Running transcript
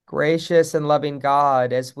Gracious and loving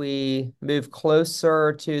God, as we move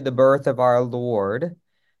closer to the birth of our Lord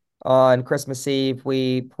on Christmas Eve,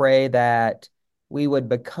 we pray that we would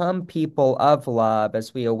become people of love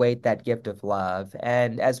as we await that gift of love.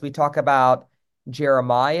 And as we talk about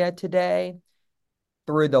Jeremiah today,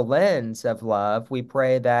 through the lens of love, we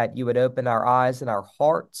pray that you would open our eyes and our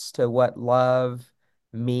hearts to what love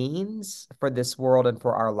means for this world and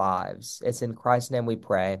for our lives. It's in Christ's name we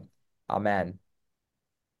pray. Amen.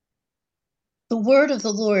 The word of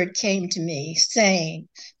the Lord came to me, saying,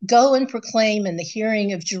 Go and proclaim in the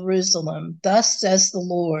hearing of Jerusalem, thus says the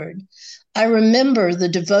Lord. I remember the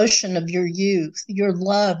devotion of your youth, your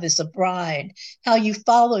love as a bride, how you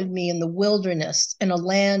followed me in the wilderness in a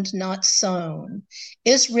land not sown.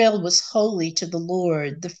 Israel was holy to the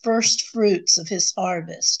Lord, the first fruits of his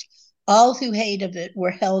harvest. All who ate of it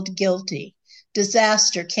were held guilty.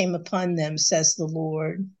 Disaster came upon them, says the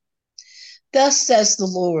Lord. Thus says the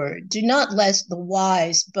Lord, do not let the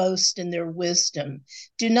wise boast in their wisdom.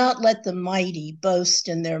 Do not let the mighty boast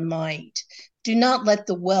in their might. Do not let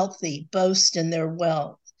the wealthy boast in their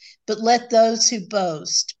wealth. But let those who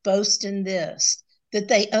boast in this, that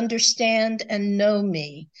they understand and know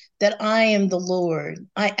me, that I am the Lord.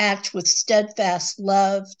 I act with steadfast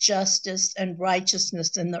love, justice, and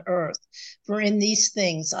righteousness in the earth. For in these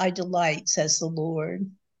things I delight, says the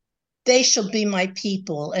Lord. They shall be my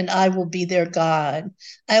people, and I will be their God.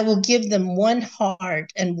 I will give them one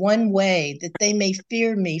heart and one way, that they may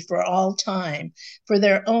fear me for all time, for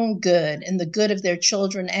their own good and the good of their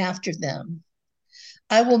children after them.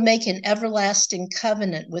 I will make an everlasting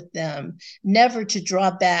covenant with them, never to draw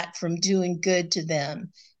back from doing good to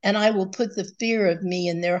them. And I will put the fear of me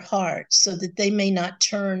in their hearts, so that they may not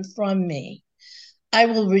turn from me. I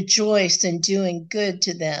will rejoice in doing good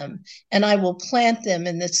to them, and I will plant them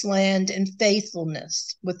in this land in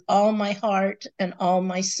faithfulness with all my heart and all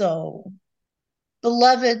my soul.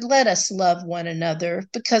 Beloved, let us love one another,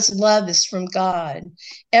 because love is from God.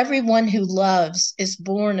 Everyone who loves is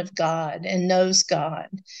born of God and knows God.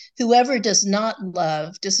 Whoever does not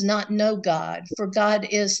love does not know God, for God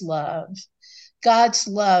is love. God's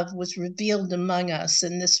love was revealed among us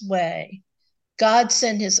in this way. God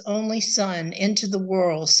sent his only Son into the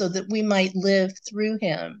world so that we might live through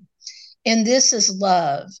him. And this is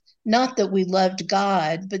love, not that we loved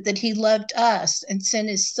God, but that he loved us and sent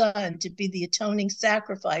his Son to be the atoning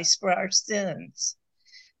sacrifice for our sins.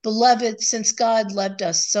 Beloved, since God loved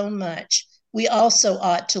us so much, we also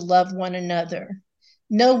ought to love one another.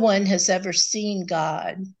 No one has ever seen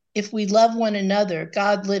God. If we love one another,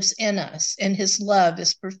 God lives in us, and his love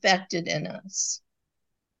is perfected in us.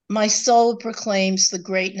 My soul proclaims the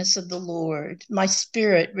greatness of the Lord. My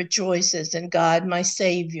spirit rejoices in God, my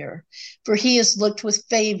Savior, for he has looked with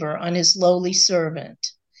favor on his lowly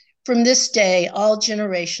servant. From this day, all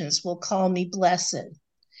generations will call me blessed.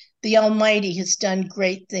 The Almighty has done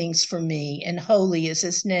great things for me, and holy is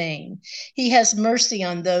his name. He has mercy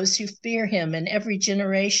on those who fear him in every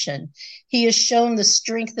generation. He has shown the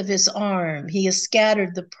strength of his arm. He has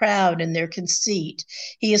scattered the proud in their conceit.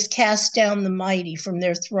 He has cast down the mighty from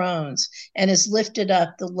their thrones and has lifted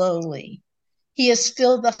up the lowly. He has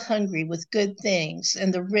filled the hungry with good things,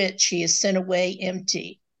 and the rich he has sent away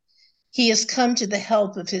empty. He has come to the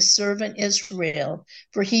help of his servant Israel,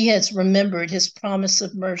 for he has remembered his promise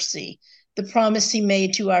of mercy, the promise he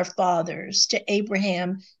made to our fathers, to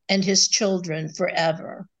Abraham and his children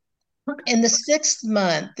forever. In the 6th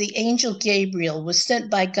month, the angel Gabriel was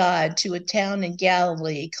sent by God to a town in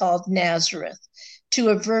Galilee called Nazareth, to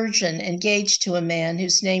a virgin engaged to a man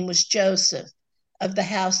whose name was Joseph, of the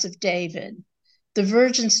house of David. The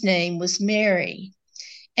virgin's name was Mary.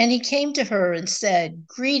 And he came to her and said,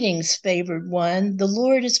 Greetings, favored one, the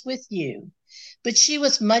Lord is with you. But she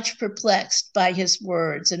was much perplexed by his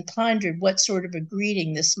words and pondered what sort of a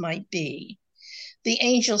greeting this might be. The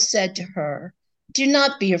angel said to her, Do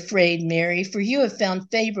not be afraid, Mary, for you have found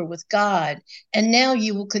favor with God. And now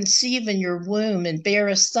you will conceive in your womb and bear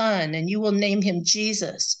a son, and you will name him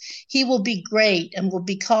Jesus. He will be great and will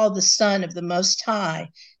be called the Son of the Most High.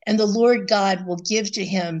 And the Lord God will give to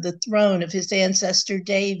him the throne of his ancestor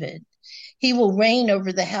David. He will reign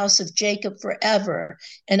over the house of Jacob forever,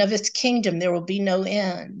 and of its kingdom there will be no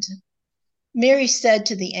end. Mary said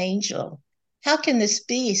to the angel, How can this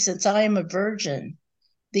be, since I am a virgin?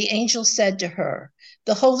 The angel said to her,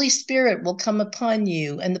 The Holy Spirit will come upon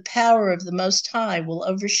you, and the power of the Most High will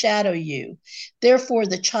overshadow you. Therefore,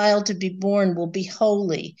 the child to be born will be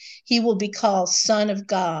holy. He will be called Son of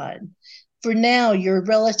God. For now, your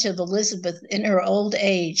relative Elizabeth, in her old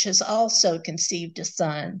age, has also conceived a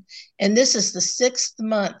son, and this is the 6th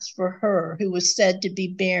month for her who was said to be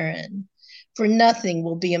barren. for nothing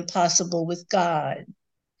will be impossible with God.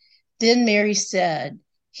 Then Mary said,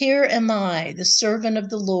 Here am I, the servant of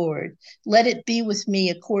the Lord. Let it be with me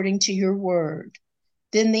according to your word.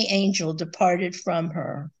 Then the angel departed from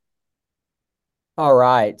her. All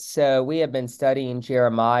right, so we have been studying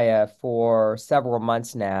Jeremiah for several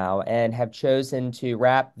months now and have chosen to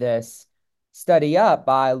wrap this study up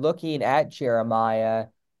by looking at Jeremiah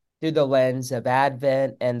through the lens of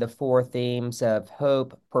Advent and the four themes of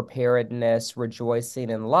hope, preparedness,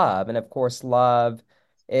 rejoicing, and love. And of course, love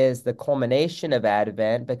is the culmination of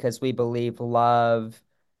Advent because we believe love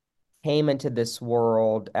came into this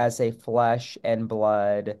world as a flesh and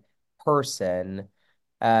blood person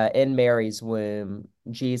in Mary's womb,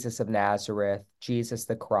 Jesus of Nazareth, Jesus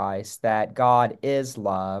the Christ, that God is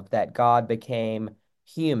love, that God became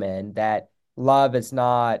human, that love is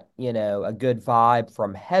not, a good vibe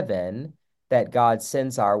from heaven that God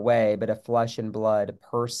sends our way, but a flesh and blood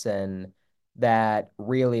person that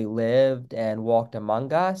really lived and walked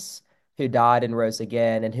among us, who died and rose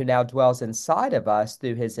again, and who now dwells inside of us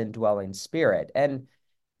through his indwelling spirit. And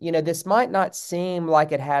this might not seem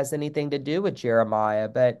like it has anything to do with Jeremiah,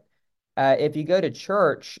 but if you go to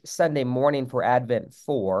church Sunday morning for Advent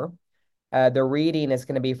 4, the reading is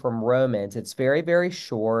going to be from Romans. It's very, very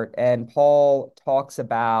short, and Paul talks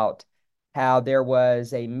about how there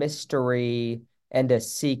was a mystery and a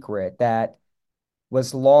secret that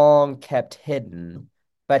was long kept hidden,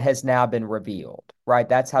 but has now been revealed, right?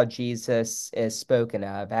 That's how Jesus is spoken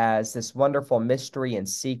of as this wonderful mystery and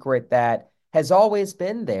secret that has always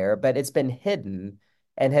been there, but it's been hidden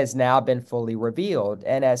and has now been fully revealed.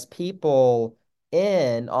 And as people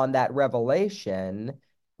in on that revelation,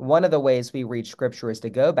 one of the ways we read scripture is to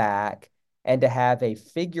go back and to have a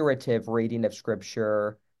figurative reading of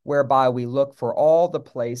scripture whereby we look for all the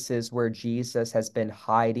places where Jesus has been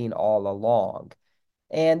hiding all along.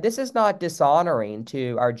 And this is not dishonoring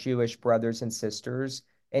to our Jewish brothers and sisters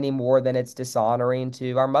any more than it's dishonoring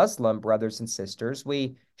to our Muslim brothers and sisters.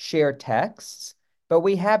 We share texts, but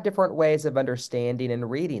we have different ways of understanding and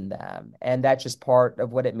reading them. And that's just part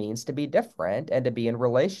of what it means to be different and to be in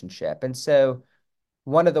relationship. And so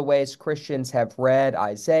one of the ways Christians have read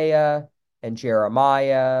Isaiah and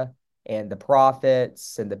Jeremiah and the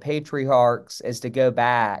prophets and the patriarchs is to go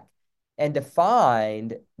back and to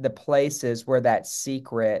find the places where that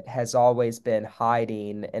secret has always been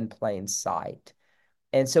hiding in plain sight.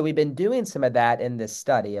 And so we've been doing some of that in this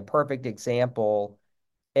study. A perfect example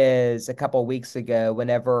is a couple of weeks ago,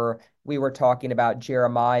 whenever we were talking about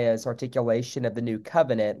Jeremiah's articulation of the new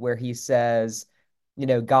covenant, where he says,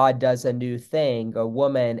 God does a new thing, a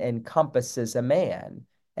woman encompasses a man.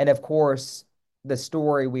 And of course, the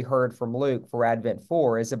story we heard from Luke for Advent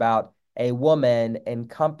 4 is about a woman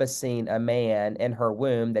encompassing a man in her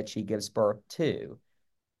womb that she gives birth to.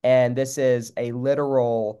 And this is a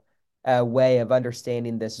literal way of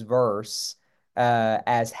understanding this verse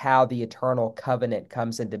as how the eternal covenant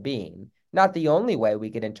comes into being. Not the only way we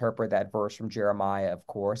could interpret that verse from Jeremiah, of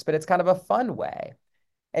course, but it's kind of a fun way.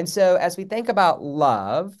 And so, as we think about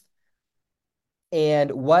love and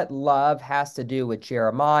what love has to do with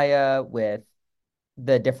Jeremiah, with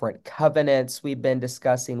the different covenants we've been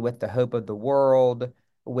discussing, with the hope of the world,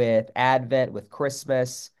 with Advent, with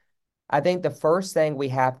Christmas, I think the first thing we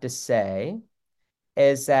have to say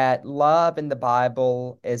is that love in the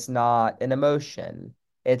Bible is not an emotion.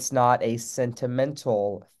 It's not a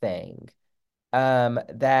sentimental thing.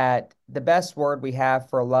 That the best word we have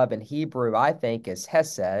for love in Hebrew, I think, is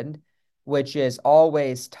hesed, which is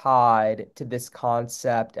always tied to this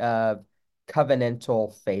concept of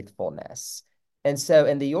covenantal faithfulness. And so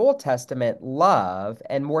in the Old Testament, love,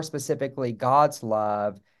 and more specifically, God's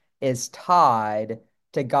love, is tied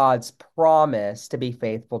to God's promise to be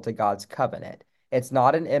faithful to God's covenant. It's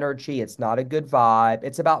not an energy, it's not a good vibe,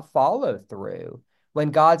 it's about follow through.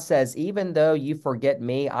 When God says, even though you forget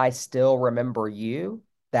me, I still remember you,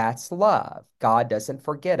 that's love. God doesn't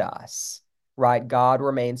forget us, right? God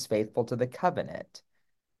remains faithful to the covenant.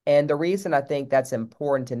 And the reason I think that's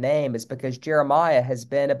important to name is because Jeremiah has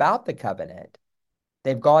been about the covenant.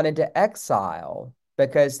 They've gone into exile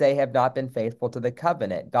because they have not been faithful to the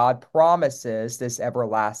covenant. God promises this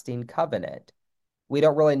everlasting covenant. We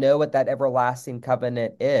don't really know what that everlasting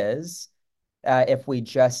covenant is if we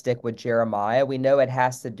just stick with Jeremiah. We know it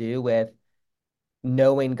has to do with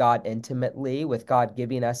knowing God intimately, with God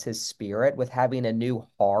giving us his spirit, with having a new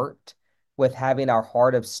heart, with having our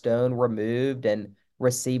heart of stone removed and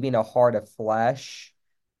receiving a heart of flesh.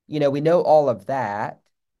 We know all of that,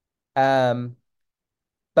 um,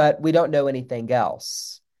 but we don't know anything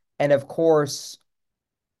else. And of course,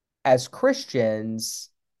 as Christians,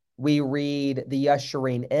 we read the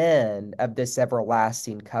ushering in of this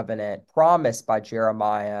everlasting covenant promised by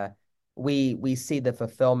Jeremiah. We see the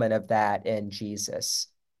fulfillment of that in Jesus.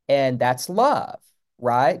 And that's love,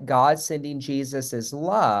 right? God sending Jesus is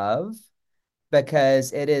love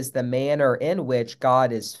because it is the manner in which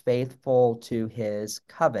God is faithful to his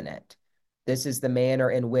covenant. This is the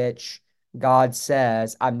manner in which God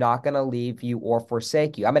says, I'm not going to leave you or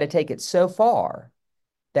forsake you. I'm going to take it so far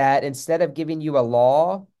that instead of giving you a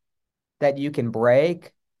law that you can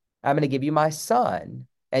break, I'm going to give you my son.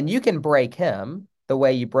 And you can break him the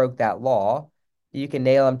way you broke that law. You can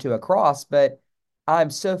nail him to a cross, but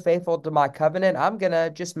I'm so faithful to my covenant, I'm going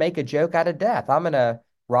to just make a joke out of death. I'm going to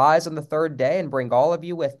rise on the third day and bring all of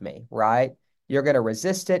you with me, right? You're going to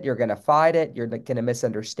resist it. You're going to fight it. You're going to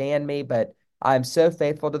misunderstand me, but I'm so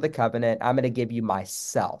faithful to the covenant. I'm going to give you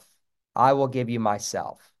myself. I will give you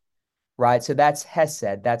myself, right? So that's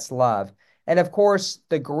hesed, that's love. And of course,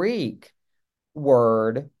 the Greek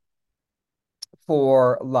word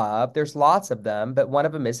for love, there's lots of them, but one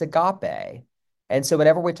of them is agape. And so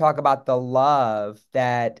whenever we talk about the love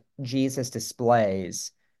that Jesus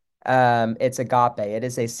displays, it's agape. It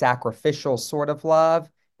is a sacrificial sort of love.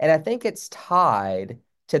 And I think it's tied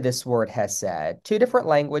to this word hesed. Two different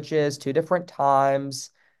languages, two different times,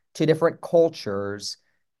 two different cultures.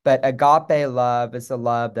 But agape love is the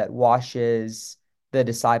love that washes the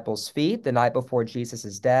disciples' feet the night before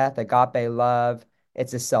Jesus' death. Agape love,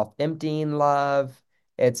 it's a self-emptying love.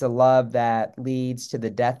 It's a love that leads to the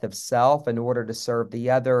death of self in order to serve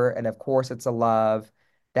the other. And of course, it's a love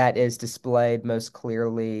that is displayed most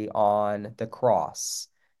clearly on the cross.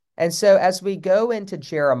 And so, as we go into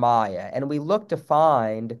Jeremiah and we look to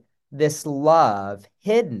find this love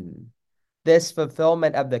hidden, this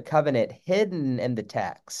fulfillment of the covenant hidden in the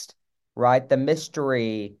text, right? The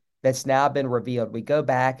mystery that's now been revealed, we go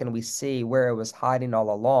back and we see where it was hiding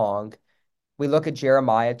all along. We look at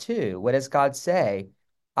Jeremiah 2. What does God say?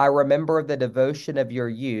 I remember the devotion of your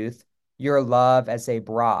youth, your love as a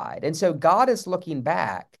bride. And so God is looking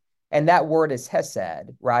back, and that word is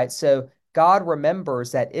hesed, right? So God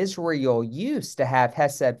remembers that Israel used to have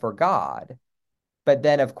hesed for God. But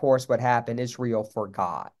then, of course, what happened? Israel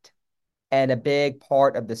forgot. And a big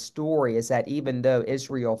part of the story is that even though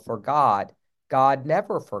Israel forgot, God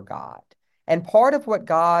never forgot. And part of what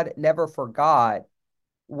God never forgot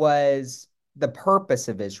was the purpose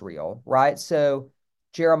of Israel, right? So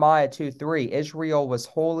Jeremiah 2:3, Israel was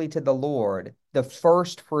holy to the Lord, the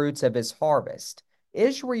first fruits of his harvest.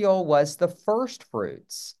 Israel was the first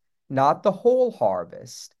fruits, not the whole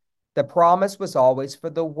harvest. The promise was always for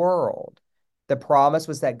the world. The promise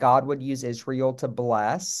was that God would use Israel to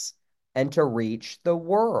bless and to reach the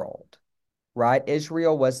world, right?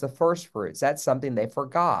 Israel was the first fruits. That's something they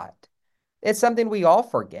forgot. It's something we all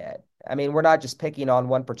forget. I mean, we're not just picking on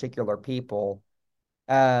one particular people.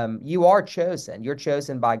 You are chosen. You're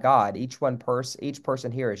chosen by God. Each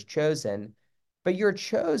person here is chosen, but you're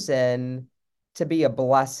chosen to be a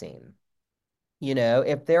blessing. You know,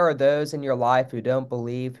 if there are those in your life who don't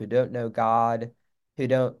believe, who don't know God, who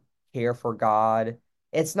don't care for God,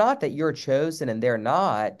 it's not that you're chosen and they're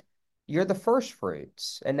not. You're the first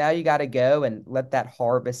fruits. And now you got to go and let that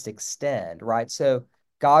harvest extend, right? So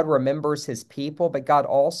God remembers his people, but God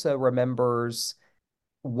also remembers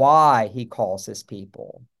why he calls his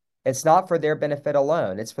people. It's not for their benefit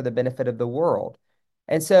alone, it's for the benefit of the world.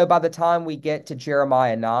 And so by the time we get to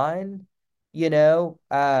Jeremiah 9,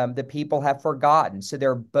 the people have forgotten. So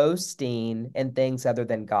they're boasting in things other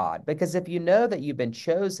than God. Because if you know that you've been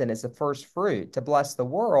chosen as the first fruit to bless the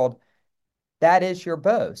world, that is your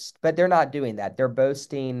boast. But they're not doing that. They're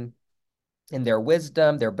boasting in their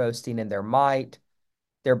wisdom, they're boasting in their might,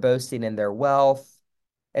 they're boasting in their wealth.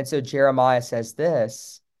 And so Jeremiah says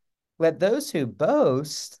this, let those who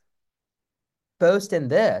boast in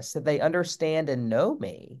this, that they understand and know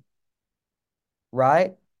me,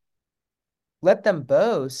 right? Let them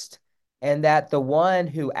boast, and that the one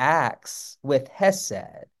who acts with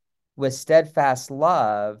hesed, with steadfast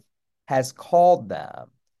love, has called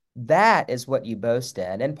them. That is what you boast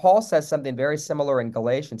in. And Paul says something very similar in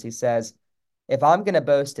Galatians. He says, if I'm going to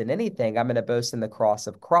boast in anything, I'm going to boast in the cross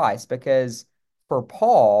of Christ, because for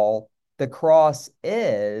Paul, the cross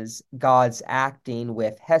is God's acting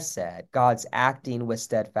with hesed, God's acting with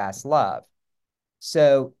steadfast love.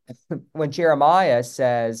 So when Jeremiah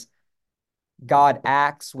says, God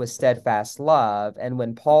acts with steadfast love. And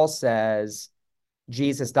when Paul says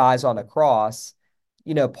Jesus dies on a cross,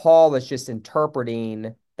 Paul is just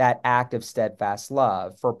interpreting that act of steadfast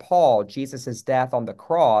love. For Paul, Jesus' death on the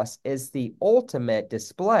cross is the ultimate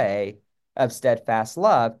display of steadfast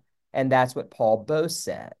love. And that's what Paul boasts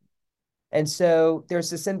in. And so there's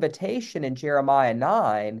this invitation in Jeremiah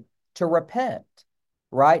 9 to repent,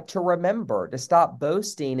 right? To remember, to stop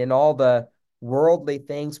boasting in all the worldly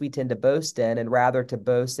things we tend to boast in, and rather to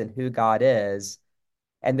boast in who God is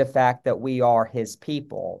and the fact that we are his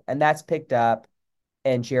people. And that's picked up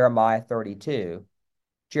in Jeremiah 32.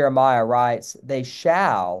 Jeremiah writes, "They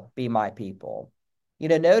shall be my people."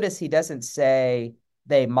 Notice he doesn't say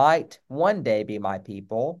they might one day be my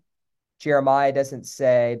people. Jeremiah doesn't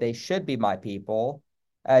say they should be my people.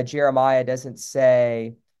 Jeremiah doesn't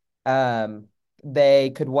say um,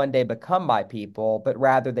 they could one day become my people, but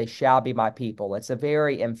rather they shall be my people. It's a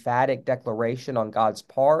very emphatic declaration on God's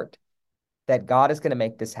part that God is going to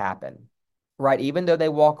make this happen, right? Even though they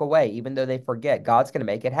walk away, even though they forget, God's going to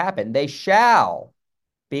make it happen. They shall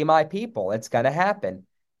be my people. It's going to happen.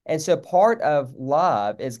 And so part of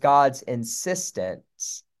love is God's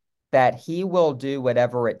insistence that he will do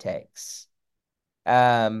whatever it takes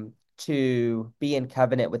to be in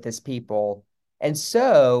covenant with his people. And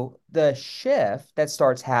so the shift that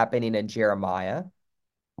starts happening in Jeremiah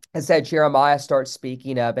is that Jeremiah starts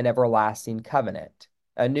speaking of an everlasting covenant,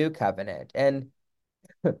 a new covenant. And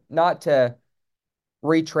not to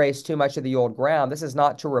retrace too much of the old ground, this is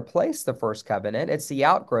not to replace the first covenant. It's the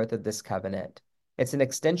outgrowth of this covenant. It's an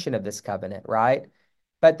extension of this covenant, right?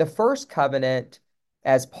 But the first covenant,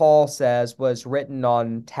 as Paul says, was written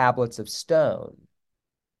on tablets of stone.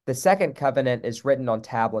 The second covenant is written on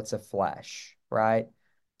tablets of flesh, right?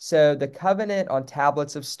 So the covenant on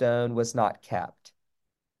tablets of stone was not kept.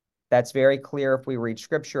 That's very clear if we read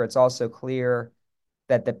scripture. It's also clear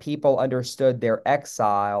that the people understood their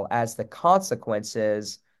exile as the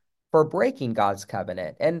consequences for breaking God's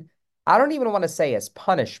covenant. And I don't even want to say as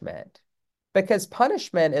punishment, because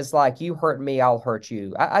punishment is like, you hurt me, I'll hurt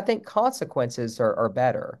you. I think consequences are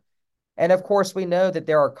better. And of course, we know that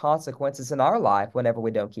there are consequences in our life whenever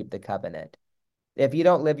we don't keep the covenant. If you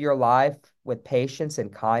don't live your life with patience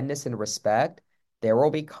and kindness and respect, there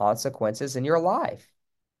will be consequences in your life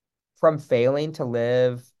from failing to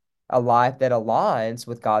live a life that aligns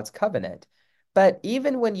with God's covenant. But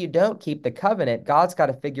even when you don't keep the covenant, God's got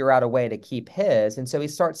to figure out a way to keep his. And so he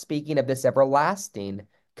starts speaking of this everlasting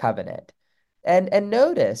covenant. And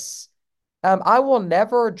notice, I will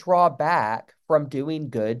never draw back from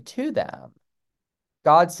doing good to them.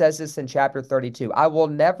 God says this in chapter 32. I will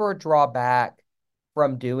never draw back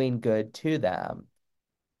from doing good to them.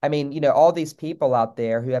 I mean, all these people out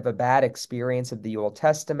there who have a bad experience of the Old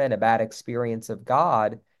Testament, a bad experience of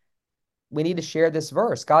God, we need to share this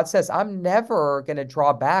verse. God says, I'm never going to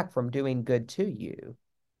draw back from doing good to you.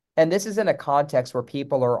 And this is in a context where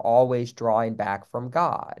people are always drawing back from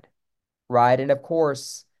God, right? And of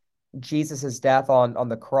course, Jesus's death on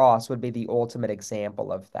the cross would be the ultimate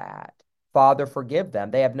example of that. Father, forgive them.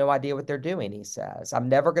 They have no idea what they're doing, he says. I'm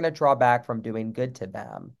never going to draw back from doing good to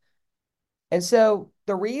them. And so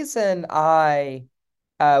the reason I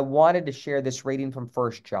wanted to share this reading from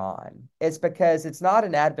First John is because it's not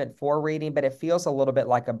an Advent 4 reading, but it feels a little bit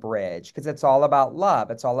like a bridge because it's all about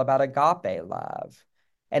love. It's all about agape love.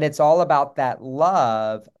 And it's all about that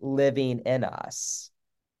love living in us,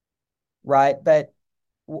 right? But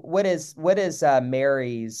what is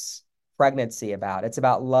Mary's pregnancy about? It's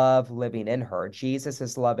about love living in her. Jesus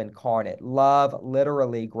is love incarnate. Love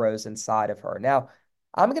literally grows inside of her. Now,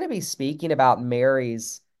 I'm going to be speaking about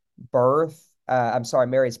Mary's birth. I'm sorry,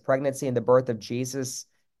 Mary's pregnancy and the birth of Jesus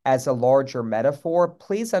as a larger metaphor.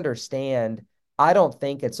 Please understand, I don't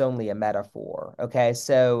think it's only a metaphor. Okay,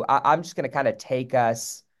 so I'm just going to kind of take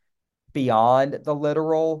us beyond the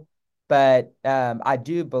literal, but I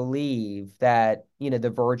do believe that,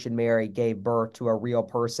 the Virgin Mary gave birth to a real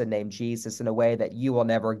person named Jesus in a way that you will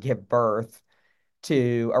never give birth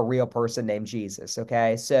to a real person named Jesus.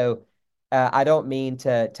 Okay. So I don't mean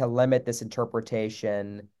to limit this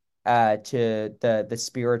interpretation to the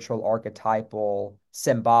spiritual, archetypal,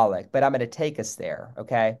 symbolic, but I'm going to take us there.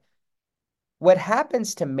 Okay. What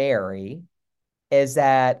happens to Mary is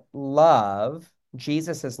that love,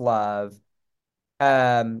 Jesus's love,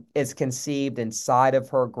 is conceived inside of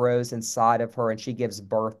her, grows inside of her, and she gives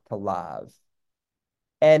birth to love.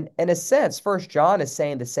 And in a sense, First John is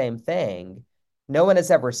saying the same thing. No one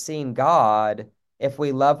has ever seen God. If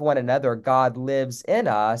we love one another, God lives in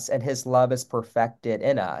us, and his love is perfected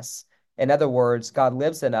in us. In other words, God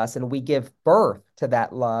lives in us, and we give birth to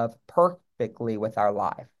that love perfectly with our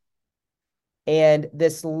life. And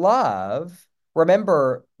this love,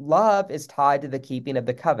 remember, love is tied to the keeping of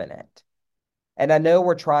the covenant. And I know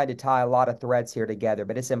we're trying to tie a lot of threads here together,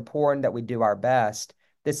 but it's important that we do our best.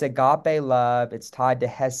 This agape love, it's tied to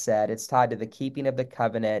Hesed, it's tied to the keeping of the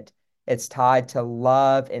covenant, it's tied to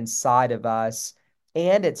love inside of us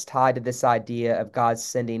and it's tied to this idea of God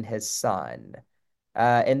sending his son.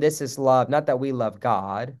 And this is love, not that we love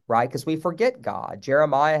God, right? Because we forget God.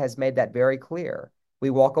 Jeremiah has made that very clear. We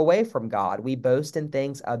walk away from God. We boast in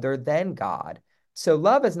things other than God. So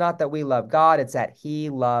love is not that we love God, it's that he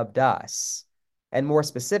loved us. And more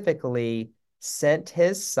specifically, sent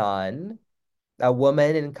his son. A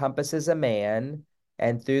woman encompasses a man,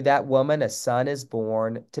 and through that woman, a son is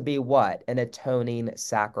born to be what? An atoning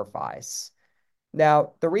sacrifice.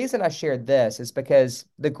 Now, the reason I shared this is because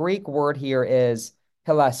the Greek word here is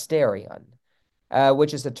hilasterion,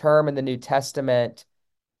 which is a term in the New Testament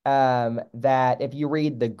that if you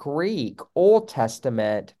read the Greek Old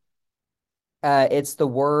Testament, it's the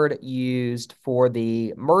word used for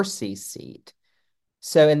the mercy seat.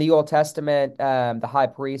 So in the Old Testament, the high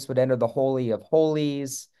priest would enter the Holy of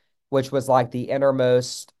Holies, which was like the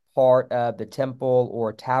innermost part of the temple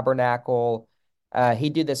or tabernacle.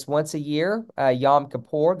 He'd do this once a year, Yom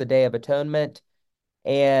Kippur, the Day of Atonement,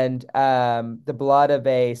 and the blood of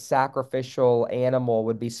a sacrificial animal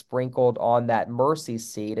would be sprinkled on that mercy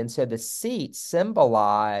seat. And so the seat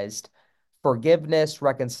symbolized forgiveness,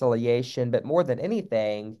 reconciliation, but more than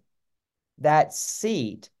anything, that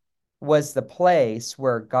seat was the place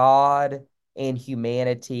where God and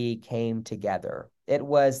humanity came together. It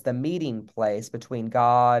was the meeting place between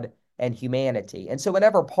God and humanity. And so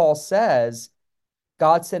whenever Paul says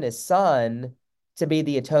God sent his son to be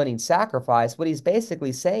the atoning sacrifice, what he's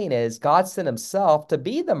basically saying is God sent himself to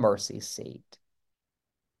be the mercy seat,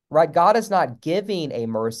 right? God is not giving a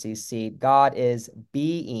mercy seat. God is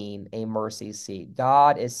being a mercy seat.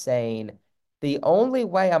 God is saying, the only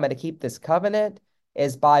way I'm going to keep this covenant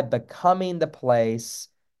is by becoming the place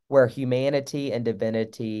where humanity and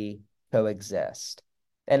divinity coexist.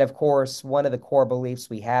 And of course, one of the core beliefs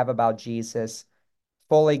we have about Jesus,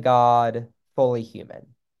 fully God, fully human.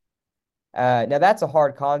 Now that's a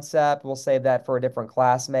hard concept. We'll save that for a different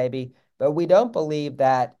class, maybe. But we don't believe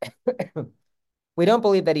that we don't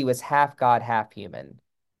believe that he was half God, half human.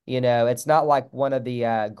 It's not like one of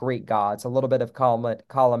the Greek gods, a little bit of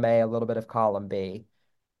column A, a little bit of column B.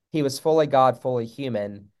 He was fully God, fully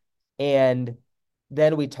human. And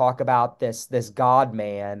then we talk about this God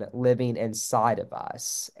man living inside of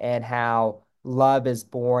us and how love is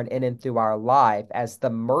born in and through our life as the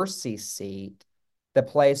mercy seat, the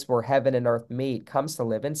place where heaven and earth meet, comes to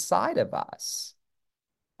live inside of us.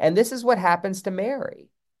 And this is what happens to Mary.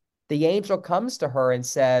 The angel comes to her and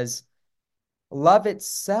says, love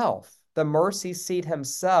itself, the mercy seat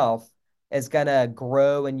himself, is going to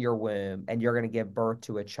grow in your womb and you're going to give birth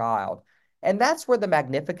to a child. And that's where the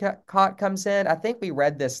Magnificat comes in. I think we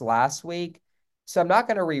read this last week, so I'm not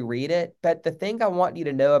going to reread it. But the thing I want you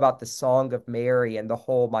to know about the Song of Mary and the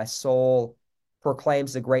whole "My soul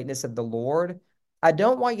proclaims the greatness of the Lord," I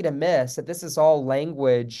don't want you to miss that this is all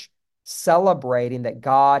language celebrating that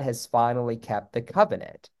God has finally kept the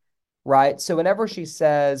covenant, right? So whenever she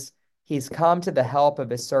says, he's come to the help of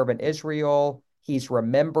his servant Israel, he's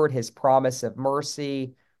remembered his promise of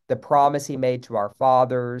mercy, the promise he made to our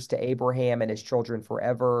fathers, to Abraham and his children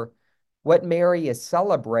forever. What Mary is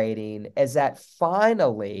celebrating is that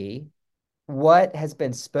finally, what has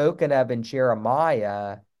been spoken of in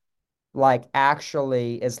Jeremiah, like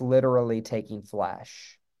actually is literally taking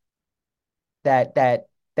flesh. That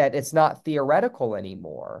it's not theoretical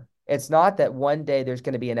anymore. It's not that one day there's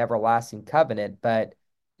going to be an everlasting covenant, but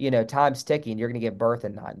time's ticking. You're going to give birth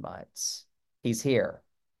in 9 months. He's here,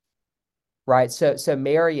 right? So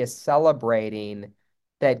Mary is celebrating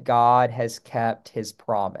that God has kept his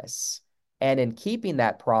promise. And in keeping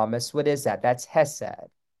that promise, what is that? That's Hesed.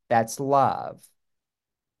 That's love.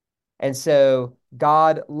 And so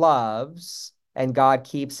God loves and God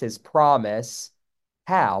keeps his promise.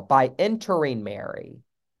 How? By entering Mary,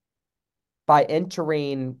 by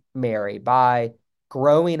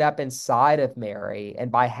growing up inside of Mary,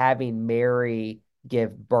 and by having Mary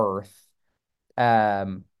give birth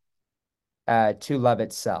um, to love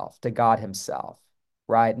itself, to God himself,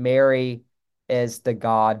 right? Mary is the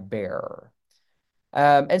God bearer.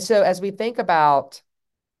 And so as we think about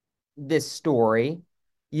this story,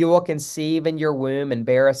 you will conceive in your womb and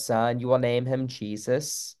bear a son. You will name him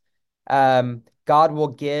Jesus. God will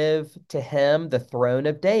give to him the throne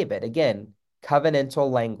of David. Again, covenantal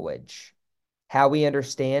language. How we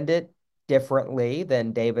understand it differently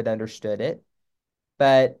than David understood it.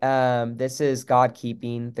 But this is God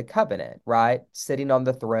keeping the covenant, right? Sitting on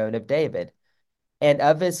the throne of David. And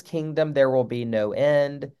of his kingdom there will be no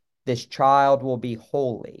end. This child will be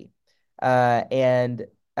holy, and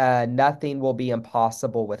nothing will be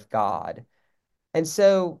impossible with God. And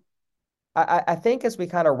so I think as we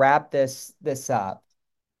kind of wrap this up,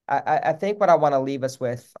 I think what I want to leave us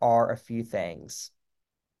with are a few things.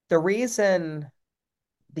 The reason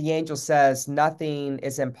the angel says nothing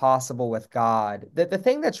is impossible with God, the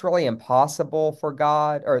thing that's really impossible for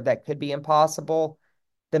God, or that could be impossible,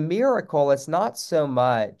 the miracle is not so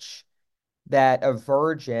much that a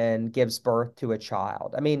virgin gives birth to a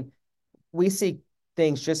child. I mean, we see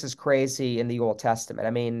things just as crazy in the Old Testament.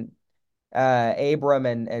 I mean, Abram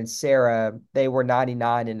and Sarah, they were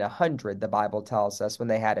 99 and 100, the Bible tells us, when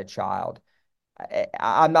they had a child.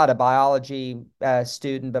 I'm not a biology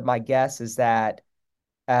student, but my guess is that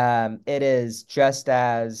it is just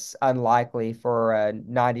as unlikely for a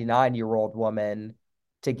 99-year-old woman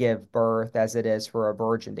to give birth as it is for a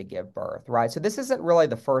virgin to give birth, right? So this isn't really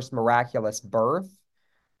the first miraculous birth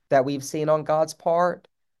that we've seen on God's part.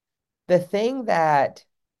 The thing that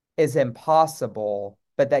is impossible,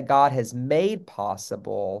 but that God has made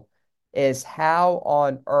possible, is how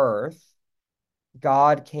on earth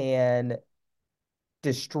God can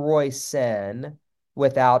destroy sin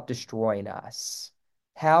without destroying us.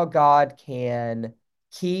 How God can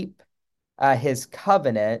keep his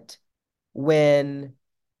covenant when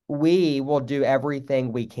we will do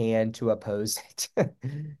everything we can to oppose it.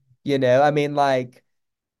 I mean, like,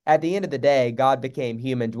 at the end of the day, God became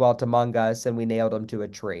human, dwelt among us, and we nailed him to a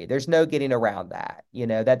tree. There's no getting around that.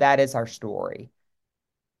 That is our story.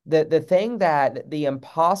 The thing that the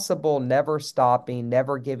impossible, never stopping,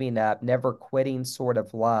 never giving up, never quitting sort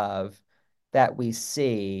of love that we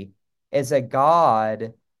see is a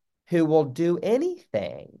God who will do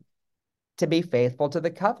anything to be faithful to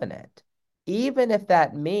the covenant, even if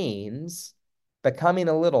that means becoming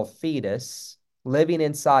a little fetus, living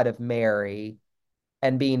inside of Mary,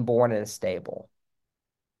 and being born in a stable.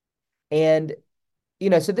 And,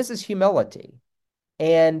 so this is humility.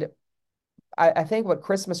 And I think what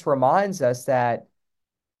Christmas reminds us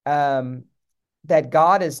um, that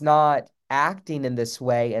God is not acting in this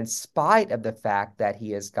way in spite of the fact that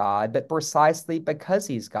he is God, but precisely because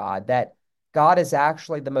he's God, that God is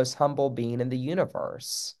actually the most humble being in the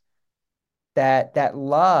universe. That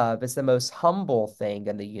love is the most humble thing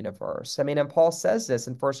in the universe. I mean, and Paul says this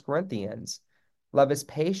in First Corinthians. Love is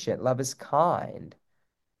patient, love is kind.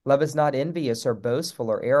 Love is not envious or boastful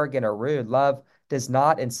or arrogant or rude. Love does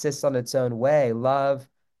not insist on its own way. Love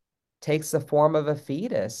takes the form of a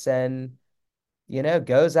fetus and,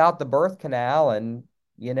 goes out the birth canal and,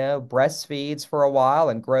 breastfeeds for a while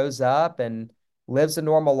and grows up and lives a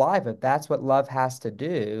normal life. If that's what love has to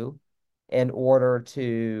do in order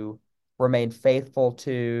to remain faithful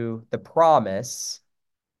to the promise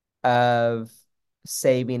of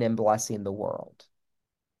saving and blessing the world.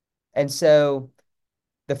 And so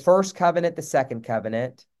the first covenant, the second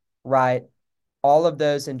covenant, right? All of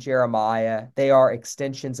those in Jeremiah, they are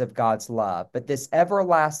extensions of God's love. But this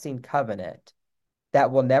everlasting covenant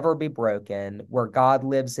that will never be broken, where God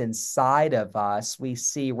lives inside of us, we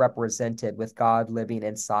see represented with God living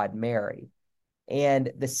inside Mary.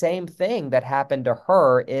 And the same thing that happened to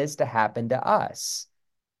her is to happen to us.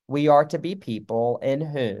 We are to be people in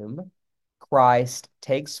whom Christ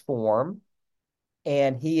takes form,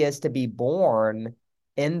 and he is to be born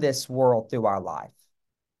in this world through our life.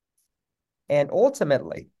 And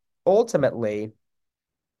ultimately,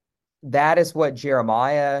 that is what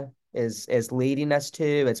Jeremiah is leading us to.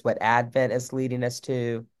 It's what Advent is leading us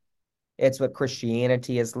to. It's what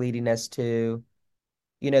Christianity is leading us to.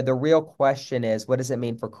 The real question is, what does it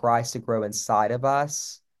mean for Christ to grow inside of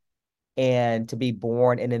us and to be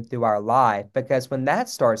born in and through our life? Because when that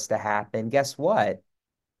starts to happen, guess what?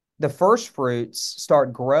 The first fruits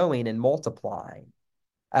start growing and multiplying,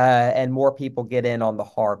 and more people get in on the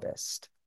harvest.